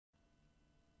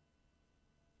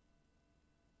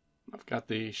I've got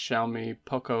the Xiaomi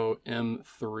POCO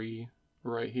M3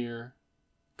 right here,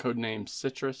 codename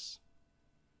Citrus,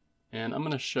 and I'm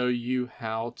going to show you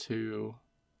how to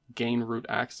gain root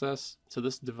access to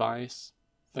this device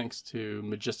thanks to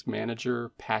Magisk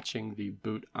Manager patching the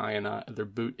boot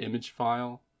image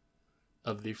file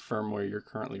of the firmware you're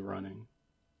currently running.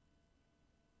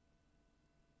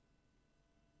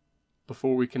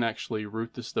 Before we can actually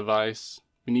root this device,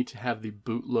 we need to have the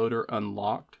bootloader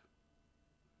unlocked.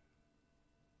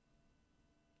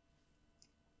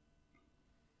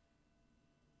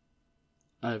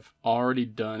 I've already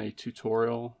done a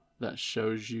tutorial that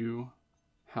shows you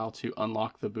how to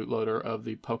unlock the bootloader of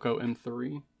the POCO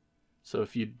M3. So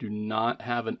if you do not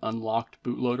have an unlocked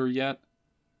bootloader yet,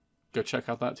 go check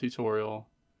out that tutorial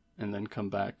and then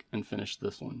come back and finish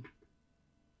this one.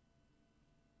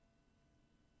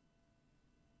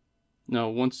 Now,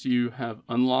 once you have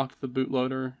unlocked the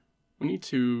bootloader, we need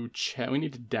to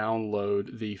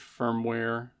download the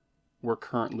firmware we're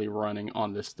currently running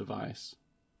on this device.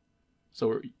 So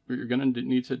what you're going to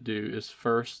need to do is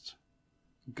first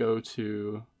go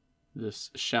to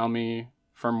this Xiaomi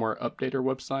firmware updater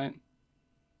website.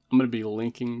 I'm going to be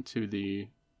linking to the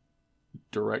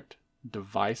direct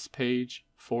device page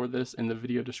for this in the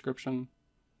video description,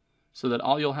 so that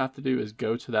all you'll have to do is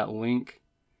go to that link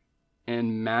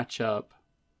and match up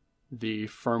the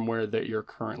firmware that you're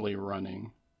currently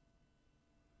running.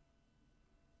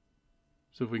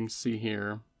 So if we can see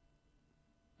here,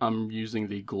 I'm using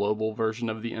the global version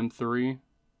of the M3,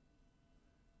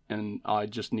 and I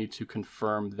just need to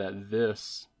confirm that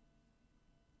this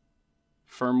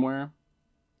firmware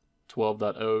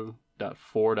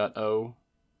 12.0.4.0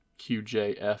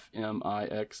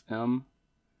 QJFMIXM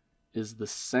is the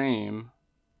same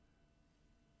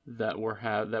that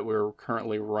we're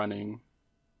currently running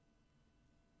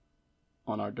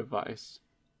on our device.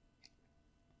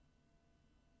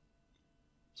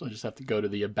 So I just have to go to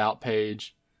the About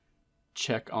page,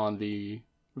 check on the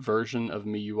version of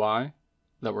MIUI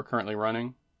that we're currently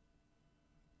running,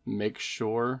 make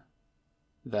sure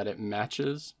that it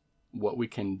matches what we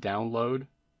can download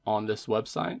on this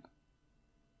website.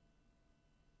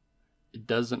 It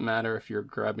doesn't matter if you're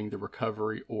grabbing the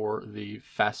recovery or the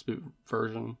Fastboot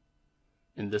version.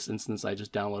 In this instance, I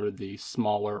just downloaded the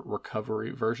smaller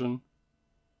recovery version.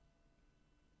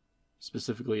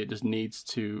 Specifically, it just needs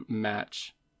to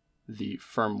match the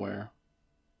firmware,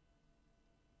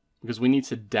 because we need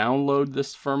to download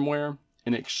this firmware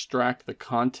and extract the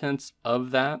contents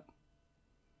of that,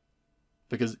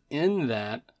 because in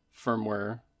that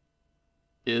firmware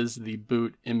is the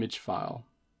boot image file.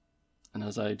 And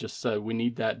as I just said, we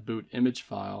need that boot image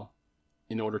file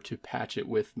in order to patch it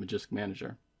with Magisk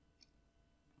Manager.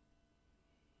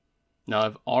 Now,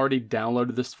 I've already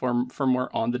downloaded this firmware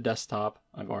on the desktop.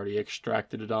 I've already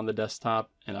extracted it on the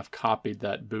desktop, and I've copied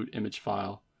that boot image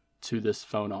file to this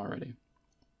phone already.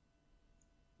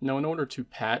 Now, in order to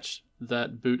patch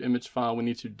that boot image file, we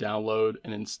need to download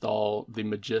and install the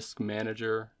Magisk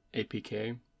Manager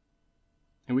APK.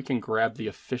 And we can grab the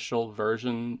official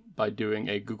version by doing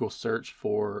a Google search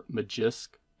for Magisk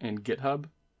and GitHub.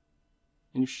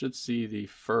 And you should see the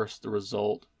first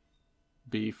result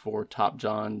be for Top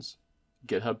John's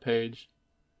GitHub page.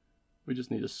 We just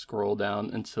need to scroll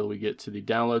down until we get to the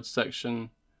download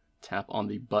section, tap on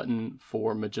the button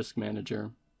for Magisk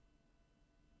Manager.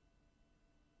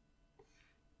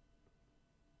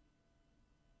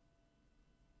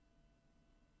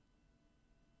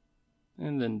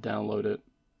 And then download it,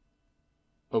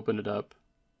 open it up,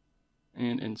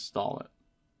 and install it.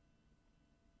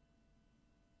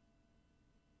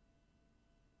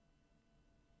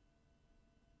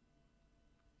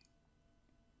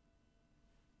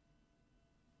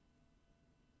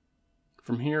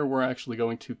 From here, we're actually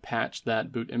going to patch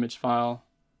that boot image file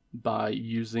by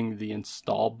using the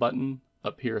install button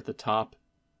up here at the top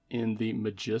in the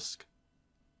Magisk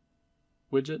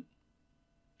widget.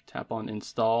 Tap on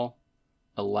install,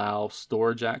 allow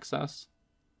storage access.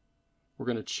 We're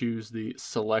going to choose the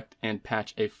select and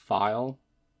patch a file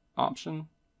option.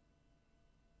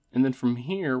 And then from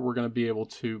here, we're going to be able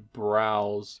to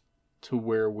browse to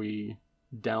where we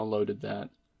downloaded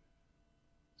that.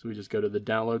 So we just go to the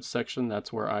download section.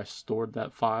 That's where I stored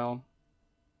that file.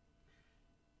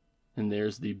 And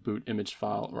there's the boot image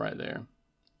file right there.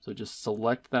 So just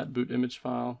select that boot image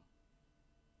file.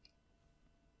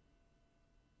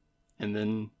 And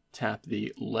then tap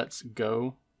the Let's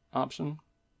Go option.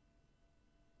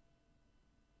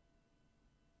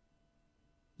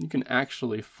 You can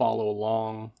actually follow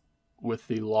along with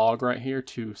the log right here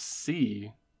to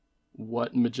see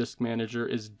what Magisk Manager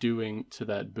is doing to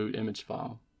that boot image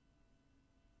file.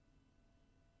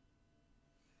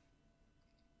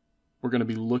 we're going to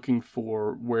be looking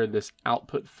for where this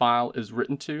output file is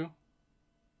written to,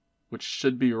 which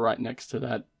should be right next to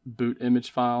that boot image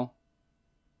file.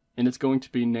 And it's going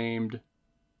to be named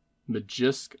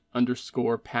Magisk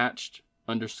 _ patched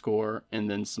 _ and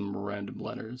then some random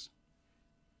letters.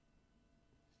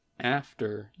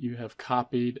 After you have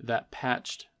copied that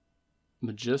patched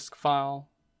Magisk file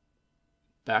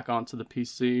back onto the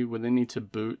PC, we then need to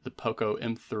boot the POCO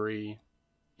M3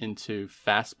 into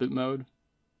Fastboot mode.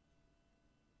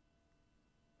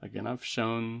 Again, I've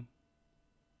shown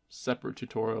separate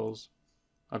tutorials.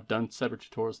 I've done separate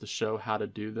tutorials to show how to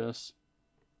do this.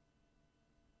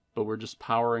 But we're just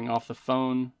powering off the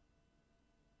phone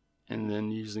and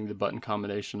then using the button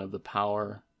combination of the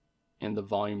power and the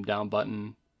volume down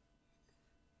button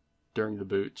during the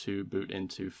boot to boot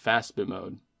into Fastboot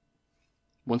mode.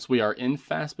 Once we are in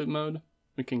Fastboot mode,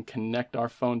 we can connect our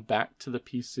phone back to the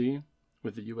PC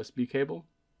with the USB cable.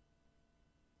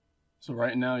 So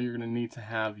right now you're going to need to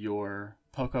have your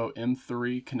POCO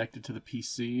M3 connected to the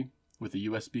PC with a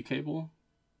USB cable.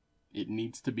 It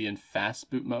needs to be in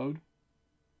Fastboot mode.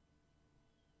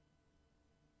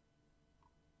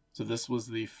 So this was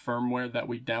the firmware that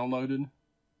we downloaded,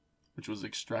 which was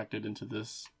extracted into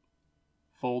this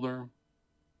folder.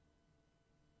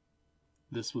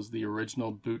 This was the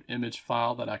original boot image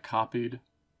file that I copied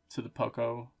to the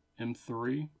POCO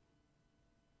M3.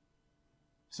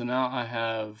 So now I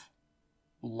have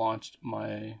launched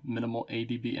my minimal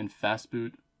ADB and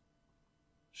Fastboot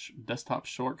desktop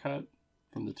shortcut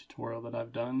from the tutorial that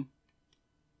I've done.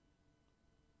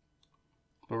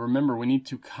 But remember, we need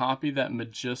to copy that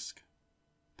Magisk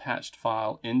patched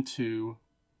file into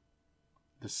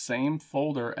the same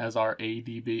folder as our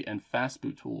ADB and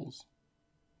Fastboot tools.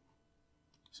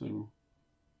 So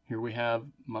here we have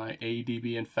my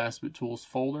ADB and Fastboot tools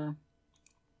folder.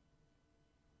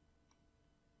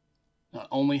 Not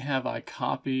only have I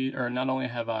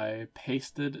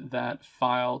pasted that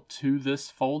file to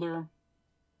this folder,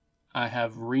 I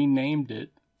have renamed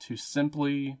it to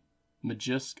simply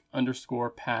Magisk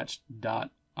 _ patched.img.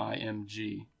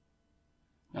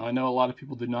 Now I know a lot of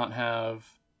people do not have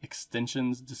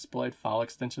extensions displayed, file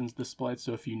extensions displayed,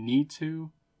 so if you need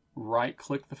to, right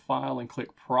click the file and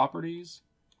click properties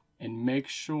and make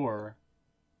sure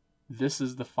this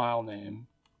is the file name.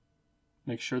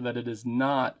 Make sure that it is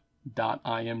not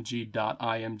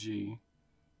 .img.img.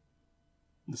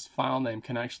 This file name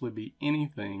can actually be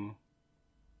anything.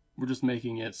 We're just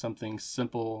making it something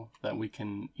simple that we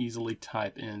can easily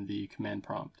type in the command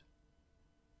prompt.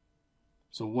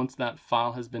 So once that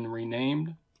file has been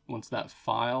renamed, once that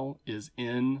file is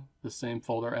in the same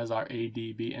folder as our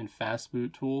ADB and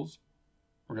Fastboot tools,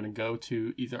 we're going to go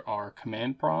to either our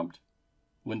command prompt,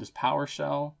 Windows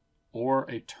PowerShell, or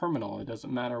a terminal. It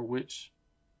doesn't matter which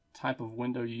type of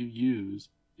window you use.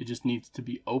 It just needs to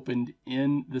be opened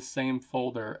in the same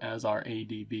folder as our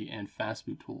ADB and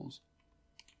Fastboot tools.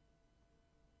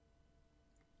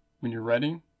 When you're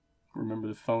ready, remember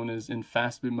the phone is in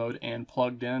Fastboot mode and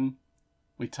plugged in.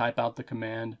 We type out the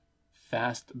command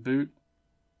fastboot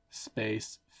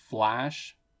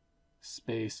 /flash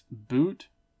boot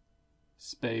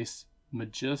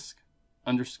Magisk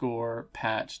 _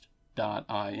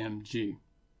 patched.img.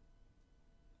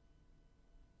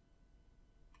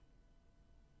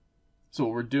 So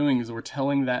what we're doing is we're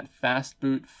telling that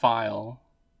Fastboot file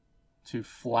to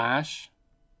flash,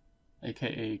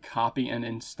 aka copy and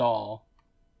install,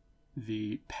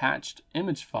 the patched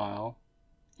image file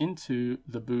into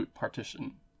the boot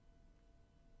partition.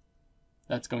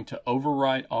 That's going to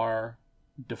overwrite our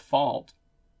default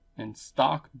and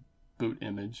stock boot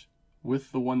image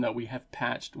with the one that we have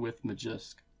patched with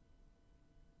Magisk.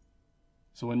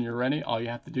 So when you're ready, all you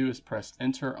have to do is press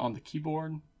enter on the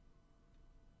keyboard.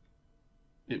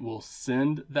 It will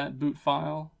send that boot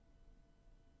file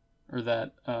or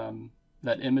that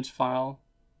image file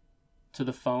to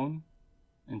the phone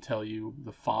and tell you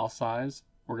the file size.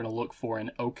 We're going to look for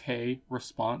an OK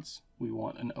response. We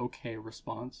want an OK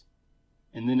response.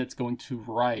 And then it's going to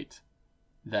write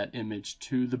that image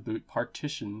to the boot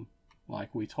partition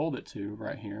like we told it to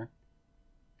right here.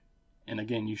 And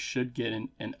again, you should get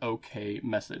an OK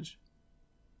message.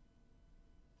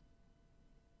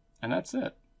 And that's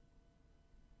it.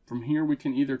 From here, we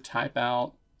can either type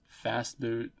out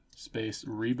fastboot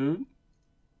reboot,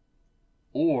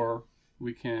 or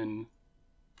we can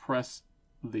press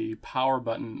the power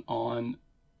button on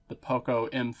the POCO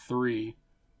M3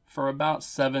 for about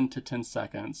 7 to 10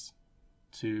 seconds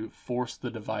to force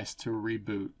the device to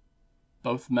reboot.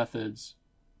 Both methods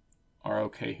are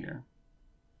okay here.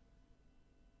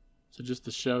 So just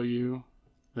to show you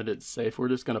that it's safe, we're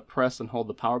just going to press and hold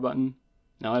the power button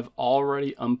Now I've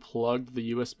already unplugged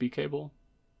the USB cable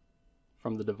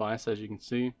from the device, as you can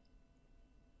see.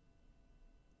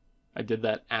 I did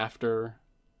that after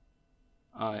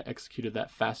I executed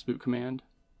that fastboot command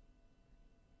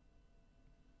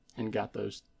and got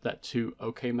that 2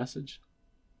 OK message.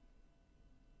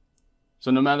 So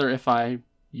no matter if I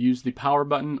use the power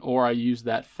button or I use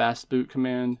that fastboot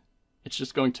command, it's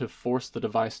just going to force the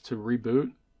device to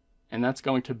reboot, and that's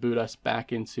going to boot us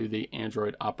back into the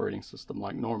Android operating system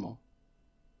like normal.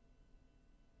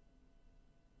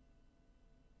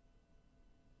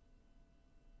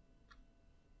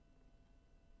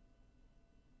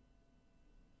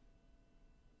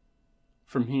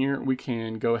 From here, we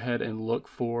can go ahead and look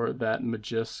for that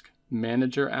Magisk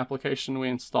Manager application we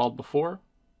installed before.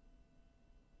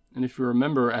 And if you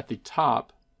remember at the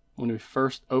top, when we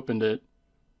first opened it,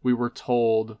 we were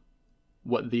told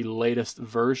what the latest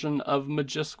version of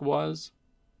Magisk was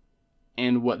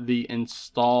and what the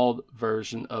installed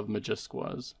version of Magisk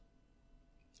was.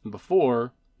 And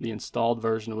before, the installed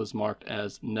version was marked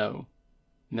as no.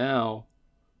 Now,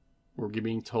 we're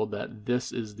being told that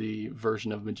this is the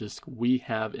version of Magisk we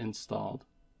have installed.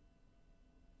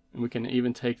 And we can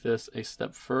even take this a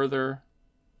step further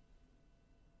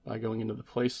by going into the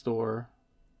Play Store,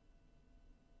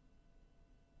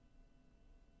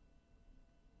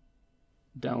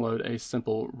 download a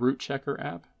simple root checker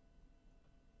app,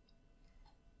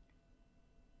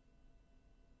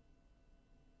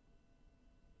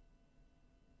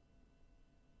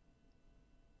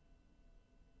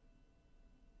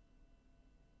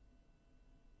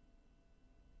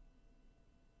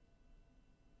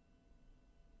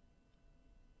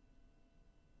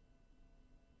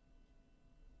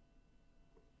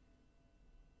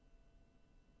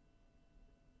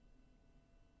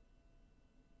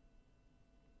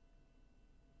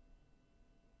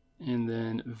 and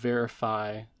then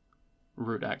verify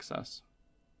root access.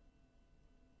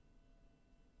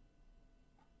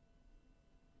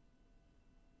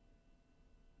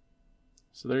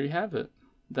 So there you have it.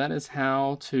 That is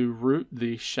how to root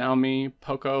the Xiaomi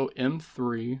POCO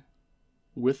M3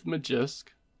 with Magisk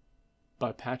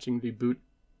by patching the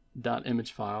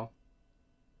boot.img file.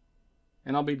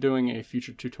 And I'll be doing a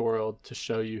future tutorial to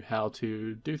show you how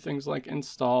to do things like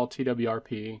install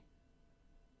TWRP,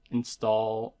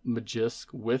 install Magisk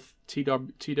with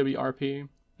TWRP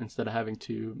instead of having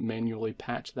to manually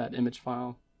patch that image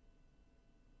file,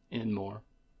 and more.